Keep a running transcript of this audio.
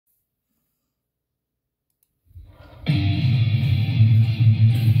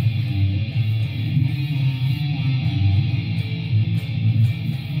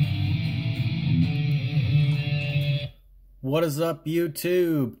What is up,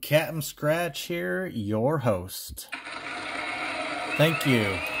 YouTube? Captain Scratch here, your host. Thank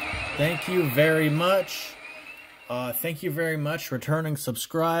you. Thank you very much. Thank you very much, returning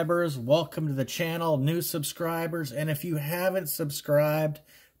subscribers. Welcome to the channel, new subscribers. And if you haven't subscribed,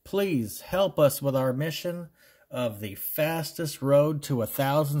 please help us with our mission of the fastest road to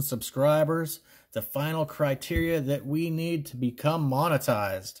 1,000 subscribers, the final criteria that we need to become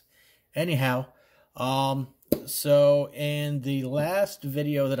monetized. Anyhow, so in the last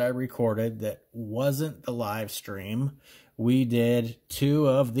video that I recorded that wasn't the live stream, we did 2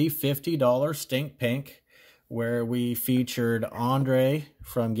 of the $50 Stink Pink, where we featured Andre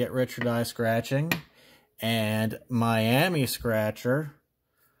from Get Rich or Die Scratching and Miami Scratcher,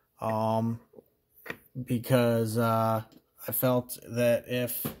 because I felt that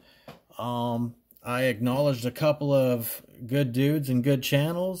if I acknowledged a couple of good dudes and good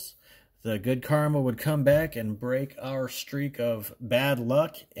channels, the good karma would come back and break our streak of bad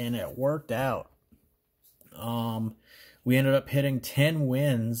luck, and it worked out. We ended up hitting 10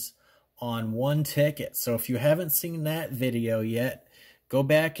 wins on 1 ticket. So if you haven't seen that video yet, go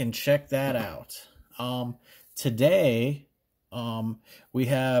back and check that out. Today, we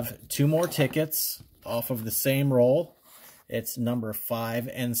have 2 more tickets off of the same roll. It's number 5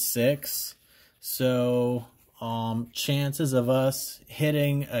 and 6. So chances of us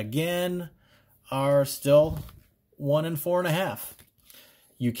hitting again are still 1 in 4.5.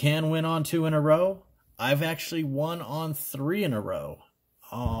 You can win on 2 in a row. I've actually won on 3 in a row.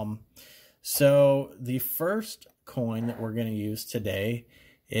 So the first coin that we're going to use today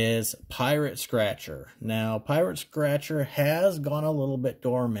is Pirate Scratcher. Now, Pirate Scratcher has gone a little bit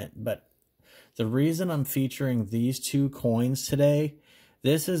dormant, but the reason I'm featuring these 2 coins today,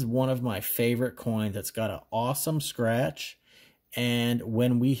 this is one of my favorite coins that's got an awesome scratch. And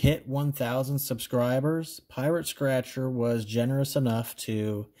when we hit 1,000 subscribers, Pirate Scratcher was generous enough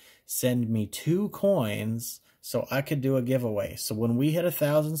to send me 2 coins so I could do a giveaway. So when we hit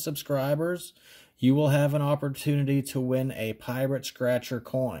 1,000 subscribers, you will have an opportunity to win a Pirate Scratcher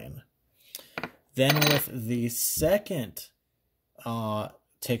coin. Then with the second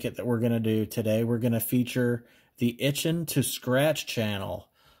ticket that we're going to do today, we're going to feature the Itchin' to Scratch channel,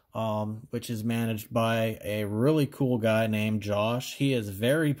 which is managed by a really cool guy named Josh. He is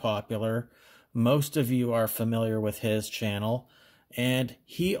very popular. Most of you are familiar with his channel. And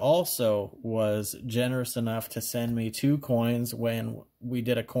he also was generous enough to send me 2 coins when we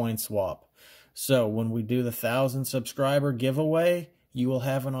did a coin swap. So when we do the 1,000 subscriber giveaway, you will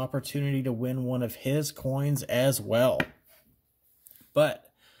have an opportunity to win one of his coins as well. But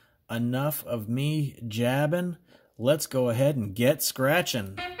enough of me jabbing. Let's go ahead and get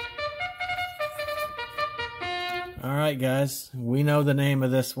scratching. All right, guys, we know the name of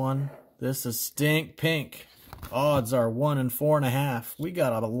this one. This is Stink Pink. Odds are 1 in 4.5. We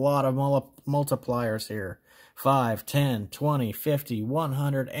got a lot of multipliers here. 5, 10, 20, 50,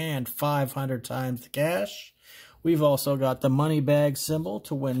 100, and 500 times the cash. We've also got the money bag symbol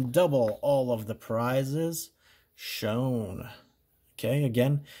to win double all of the prizes shown. Okay,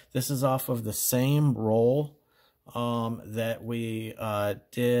 again, this is off of the same roll that we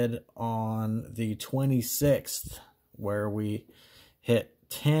did on the 26th, where we hit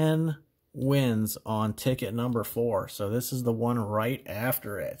 10 wins on ticket number 4. So this is the one right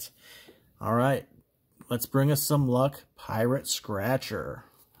after it. All right, let's bring us some luck. Pirate Scratcher.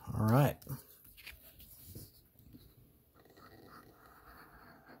 All right.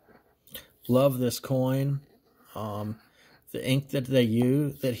 Love this coin. The ink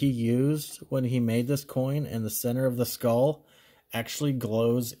that he used when he made this coin in the center of the skull actually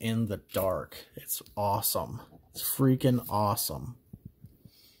glows in the dark. It's awesome. It's freaking awesome.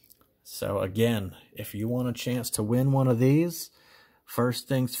 So again, if you want a chance to win one of these, first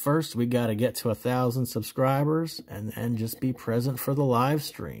things first, we got to get to 1,000 subscribers and then just be present for the live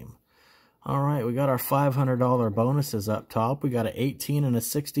stream. All right, we got our $500 bonuses up top. We got an 18 and a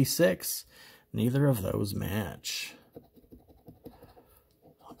 66. Neither of those match.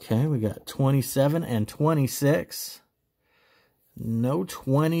 Okay, we got 27 and 26. No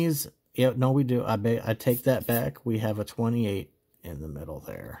 20s. Yeah, no, we do. I take that back. We have a 28 in the middle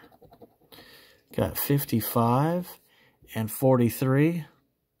there. Got 55 and 43.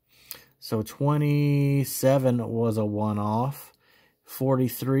 So 27 was a one-off.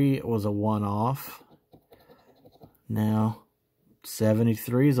 43 was a one-off. Now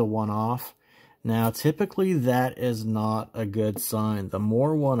 73 is a one-off. Now, typically, that is not a good sign. The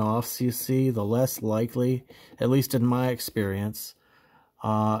more one-offs you see, the less likely, at least in my experience,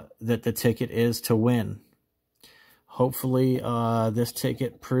 that the ticket is to win. Hopefully, this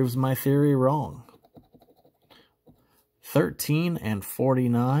ticket proves my theory wrong. 13 and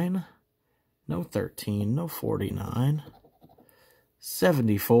 49. No 13, no 49.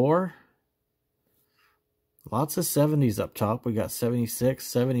 74. Lots of 70s up top. We got 76,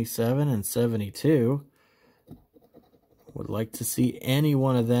 77, and 72. Would like to see any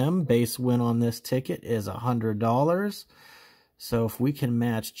one of them. Base win on this ticket is $100. So if we can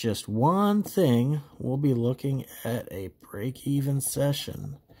match just one thing, we'll be looking at a break-even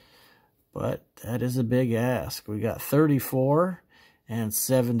session. But that is a big ask. We got 34 and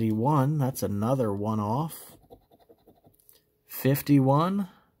 71. That's another one off. 51.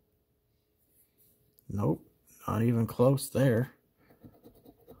 Nope, not even close there.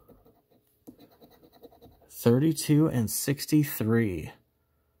 32 and 63.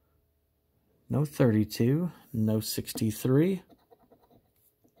 No 32, no 63.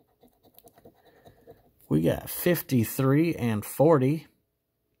 We got 53 and 40.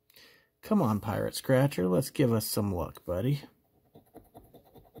 Come on, Pirate Scratcher, let's give us some luck, buddy.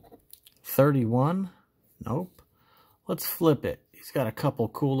 31. Nope. Let's flip it. He's got a couple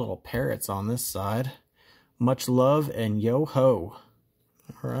cool little parrots on this side. Much love and yo-ho.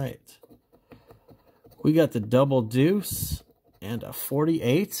 All right. We got the double deuce and a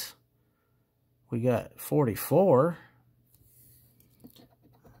 48. We got 44.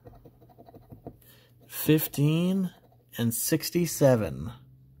 15 and 67.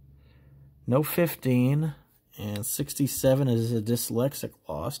 No 15. And 67 is a dyslexic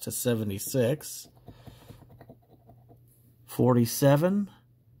loss to 76. 47.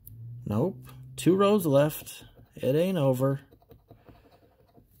 Nope. 2 rows left. It ain't over.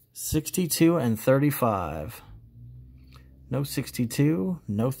 62 and 35. No 62.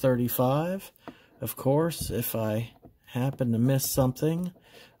 No 35. Of course, if I happen to miss something,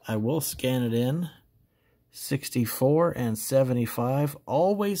 I will scan it in. 64 and 75.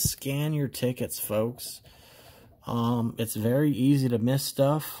 Always scan your tickets, folks. It's very easy to miss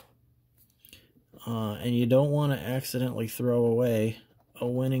stuff. And you don't want to accidentally throw away a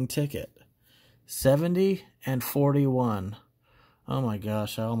winning ticket. 70 and 41. Oh my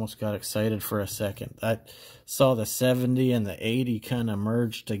gosh, I almost got excited for a second. I saw the 70 and the 80 kind of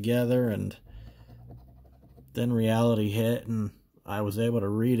merged together, and then reality hit, and I was able to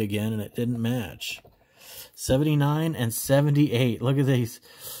read again, and it didn't match. 79 and 78. Look at these.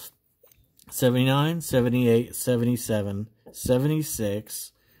 79, 78, 77,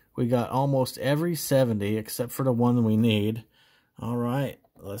 76. We got almost every 70 except for the one we need. All right,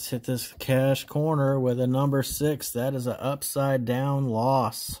 let's hit this cash corner with a number 6. That is an upside down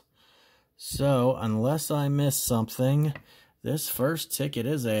loss. So, unless I miss something, this first ticket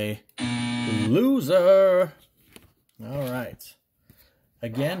is a loser. All right.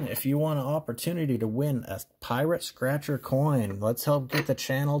 Again, if you want an opportunity to win a Pirate Scratcher coin, let's help get the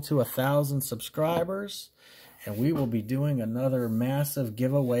channel to 1,000 subscribers. And we will be doing another massive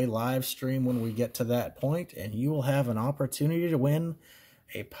giveaway live stream when we get to that point. And you will have an opportunity to win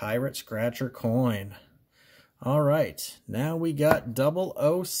a Pirate Scratcher coin. All right, now we got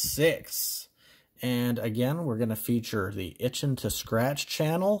 006. And again, we're going to feature the Itchin' to Scratch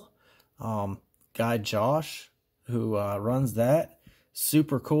channel. Guy Josh, who runs that.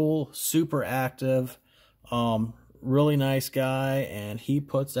 Super cool, super active, really nice guy, and he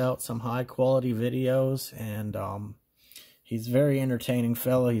puts out some high quality videos, and he's a very entertaining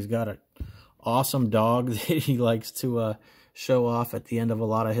fellow. He's got an awesome dog that he likes to show off at the end of a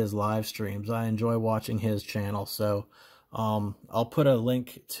lot of his live streams. I enjoy watching his channel, so I'll put a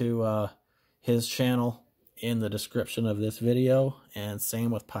link to his channel in the description of this video, and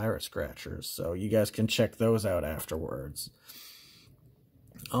same with Pirate Scratchers, so you guys can check those out afterwards.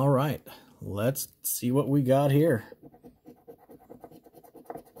 All right, let's see what we got here.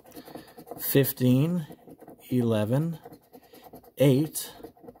 15, 11, 8,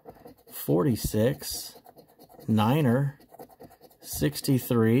 46, 9er,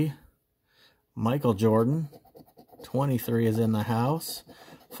 63, Michael Jordan, 23 is in the house,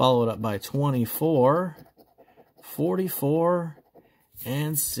 followed up by 24, 44,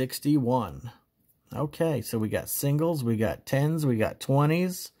 and 61. Okay, so we got singles, we got 10s, we got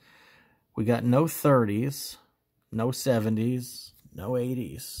 20s, we got no 30s, no 70s, no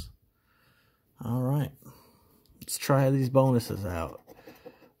 80s. All right, let's try these bonuses out.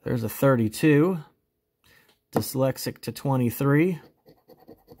 There's a 32, dyslexic to 23,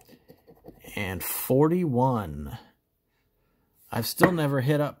 and 41. I've still never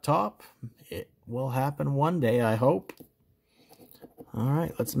hit up top. It will happen one day, I hope. All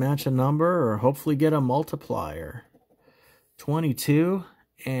right, let's match a number or hopefully get a multiplier. 22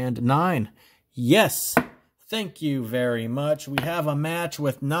 and 9. Yes, Thank you very much. We have a match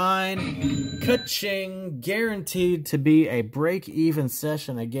with 9. Ka-ching! Guaranteed to be a break-even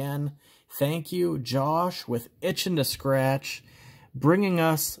session again. Thank you, Josh, with Itching to Scratch, bringing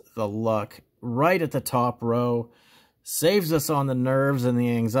us the luck right at the top row. Saves us on the nerves and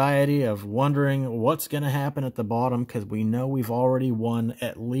the anxiety of wondering what's going to happen at the bottom, because we know we've already won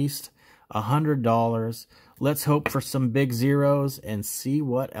at least $100. Let's hope for some big zeros and see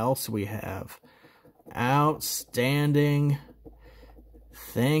what else we have. Outstanding.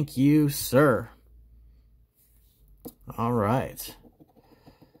 Thank you, sir. All right.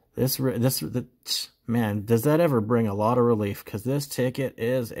 Man, does that ever bring a lot of relief, because this ticket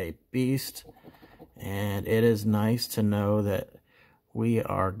is a beast, and it is nice to know that we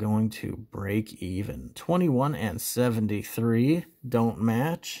are going to break even. 21 and 73 don't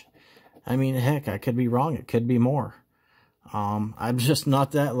match. I mean, heck, I could be wrong. It could be more. I'm just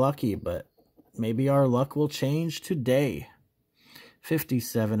not that lucky, but maybe our luck will change today.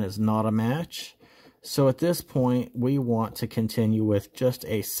 57 is not a match. So at this point, we want to continue with just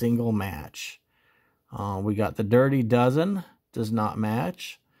a single match. We got the Dirty Dozen, does not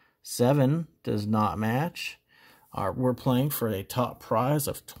match. 7 does not match. We're playing for a top prize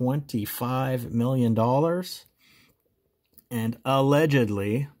of $25 million. And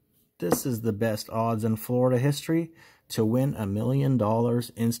allegedly, this is the best odds in Florida history to win $1 million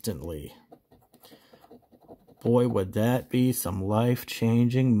instantly. Boy, would that be some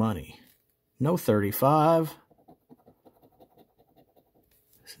life-changing money. No 35.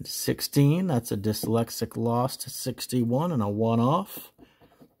 16, that's a dyslexic loss to 61 and a one-off.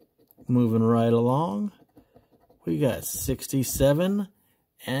 Moving right along. We got 67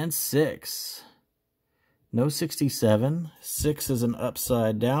 and 6. No 67. 6 is an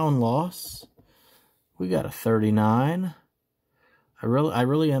upside-down loss. We got a 39. I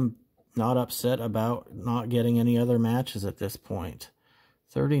really am not upset about not getting any other matches at this point.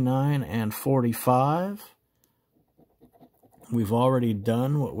 39 and 45. We've already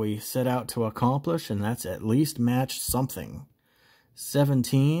done what we set out to accomplish, and that's at least match something.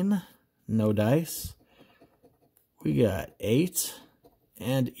 17, no dice. We got 8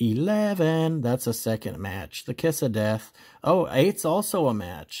 and 11. That's a second match. The Kiss of Death. Oh, 8's also a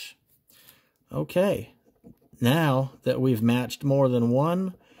match. Okay. Now that we've matched more than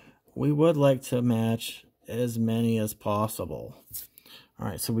one, we would like to match as many as possible. All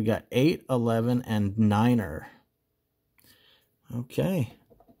right, so we got 8, 11, and 9er. Okay.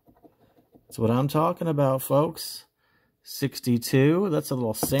 That's what I'm talking about, folks. 62, that's a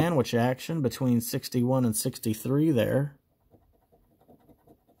little sandwich action between 61 and 63 there.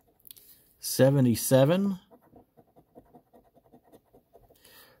 77.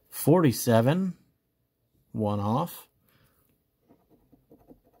 47, one off.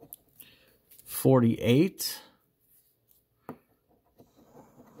 48.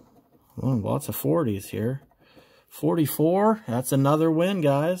 Oh, lots of 40s here. 44, that's another win,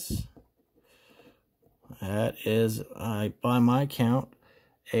 guys. That is, by my count,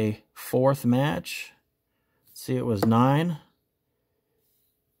 a 4th match. Let's see, it was 9,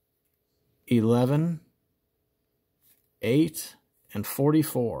 11, 8, and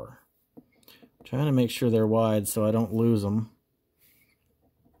 44. I'm trying to make sure they're wide so I don't lose them.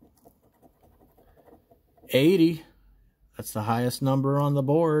 80, that's the highest number on the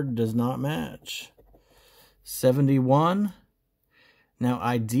board, does not match. 71. Now,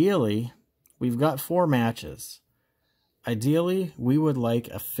 ideally, we've got 4 matches. Ideally, we would like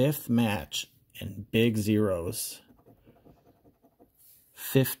a 5th match in big zeros.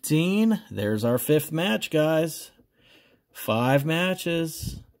 15. There's our 5th match, guys. 5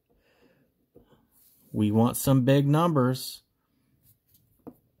 matches. We want some big numbers.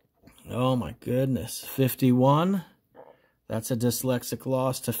 Oh, my goodness. 51. That's a dyslexic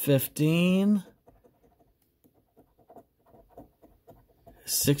loss to 15.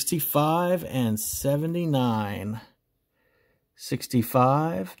 65 and 79.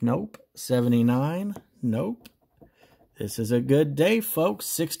 65, nope. 79, nope. This is a good day, folks.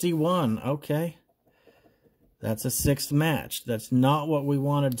 61, okay. That's a 6th match. That's not what we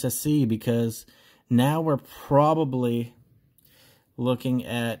wanted to see, because now we're probably looking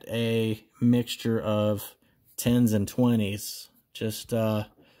at a mixture of 10s and 20s. Just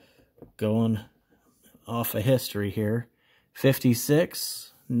going off of history here.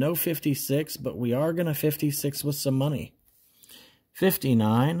 56, no 56, but we are going to 56 with some money.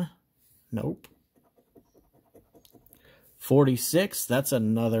 59, nope. 46, that's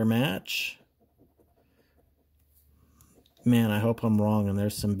another match. Man, I hope I'm wrong and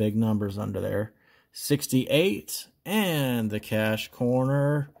there's some big numbers under there. 68, and the cash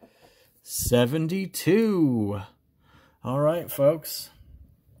corner. 72. All right, folks.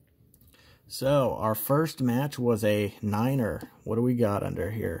 So our first match was a niner. What do we got under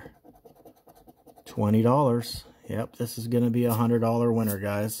here? $20. Yep, this is going to be a $100 winner,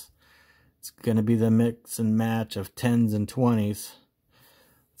 guys. It's going to be the mix and match of 10s and 20s.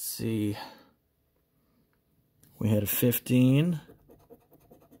 Let's see. We had a 15.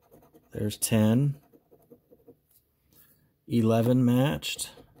 There's 10. 11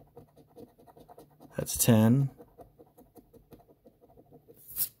 matched. That's 10.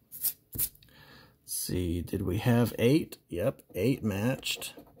 Let's see, did we have 8? Yep, 8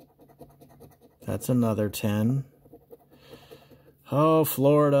 matched. That's another 10. Oh,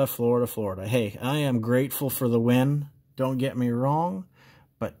 Florida, Florida, Florida. Hey, I am grateful for the win. Don't get me wrong,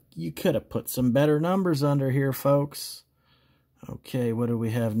 but you could have put some better numbers under here, folks. Okay, what do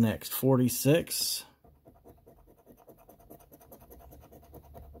we have next? 46.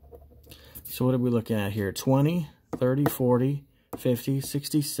 So what are we looking at here? 20, 30, 40, 50,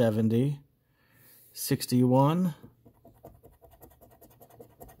 60, 70, 61.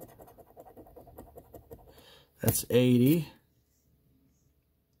 That's 80.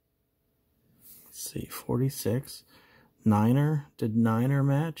 Let's see, 46. Niner, did niner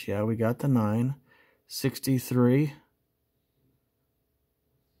match? Yeah, we got the 9. 63.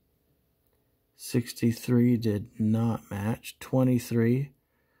 63 did not match. 23.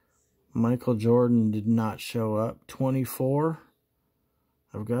 Michael Jordan did not show up. 24.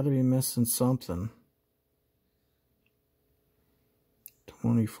 I've got to be missing something.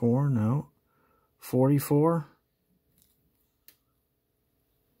 24, no. 44.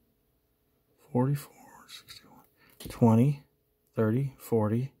 44, 61. 20, 30,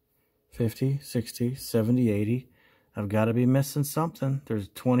 40, 50, 60, 70, 80. I've got to be missing something. There's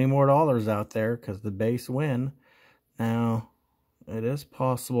 $20 more out there because the base win. Now, it is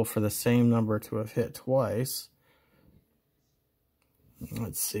possible for the same number to have hit twice.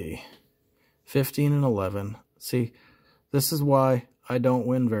 Let's see. 15 and 11. See, this is why I don't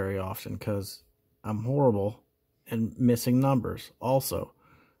win very often, because I'm horrible and missing numbers. Also,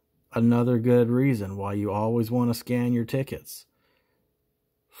 another good reason why you always want to scan your tickets.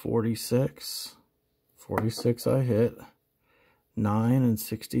 46. 46 I hit. 9 and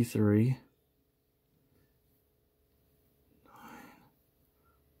 63. 9.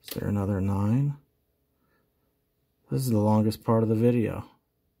 Is there another 9? This is the longest part of the video.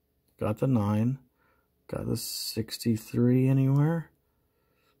 Got the 9. Got the 63 anywhere?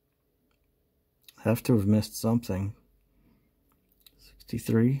 Have to have missed something.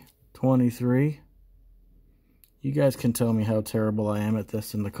 63. 23. You guys can tell me how terrible I am at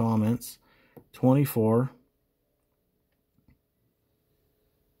this in the comments. 24.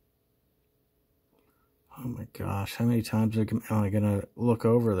 Oh my gosh, how many times am I going to look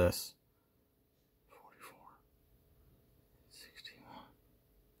over this? 44. 61.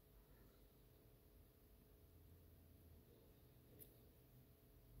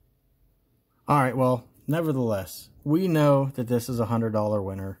 Alright, well, nevertheless, we know that this is a $100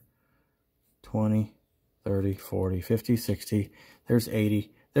 winner. 20, 30, 40, 50, 60. There's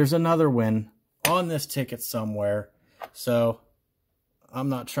 80. There's another win on this ticket somewhere. So I'm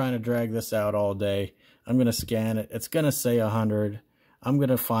not trying to drag this out all day. I'm going to scan it. It's going to say 100. I'm going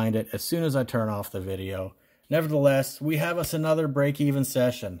to find it as soon as I turn off the video. Nevertheless, we have us another break-even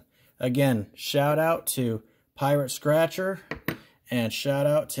session. Again, shout out to Pirate Scratcher and shout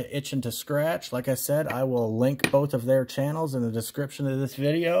out to Itchin' to Scratch. Like I said, I will link both of their channels in the description of this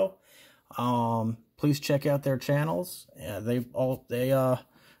video. Please check out their channels. Yeah, they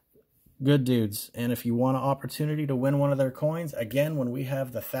good dudes. And if you want an opportunity to win one of their coins, again, when we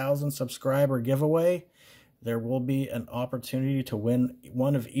have the 1,000 subscriber giveaway, there will be an opportunity to win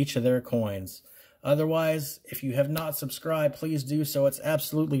one of each of their coins. Otherwise, if you have not subscribed, please do so. It's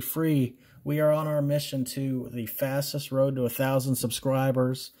absolutely free. We are on our mission to the fastest road to 1,000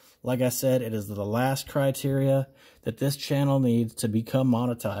 subscribers. Like I said, it is the last criteria that this channel needs to become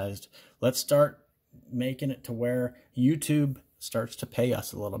monetized. Let's start making it to where YouTube starts to pay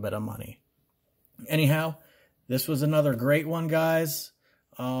us a little bit of money. Anyhow, this was another great one, guys.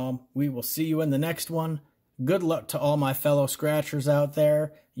 We will see you in the next one. Good luck to all my fellow scratchers out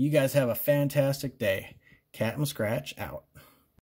there. You guys have a fantastic day. Captain Scratch out.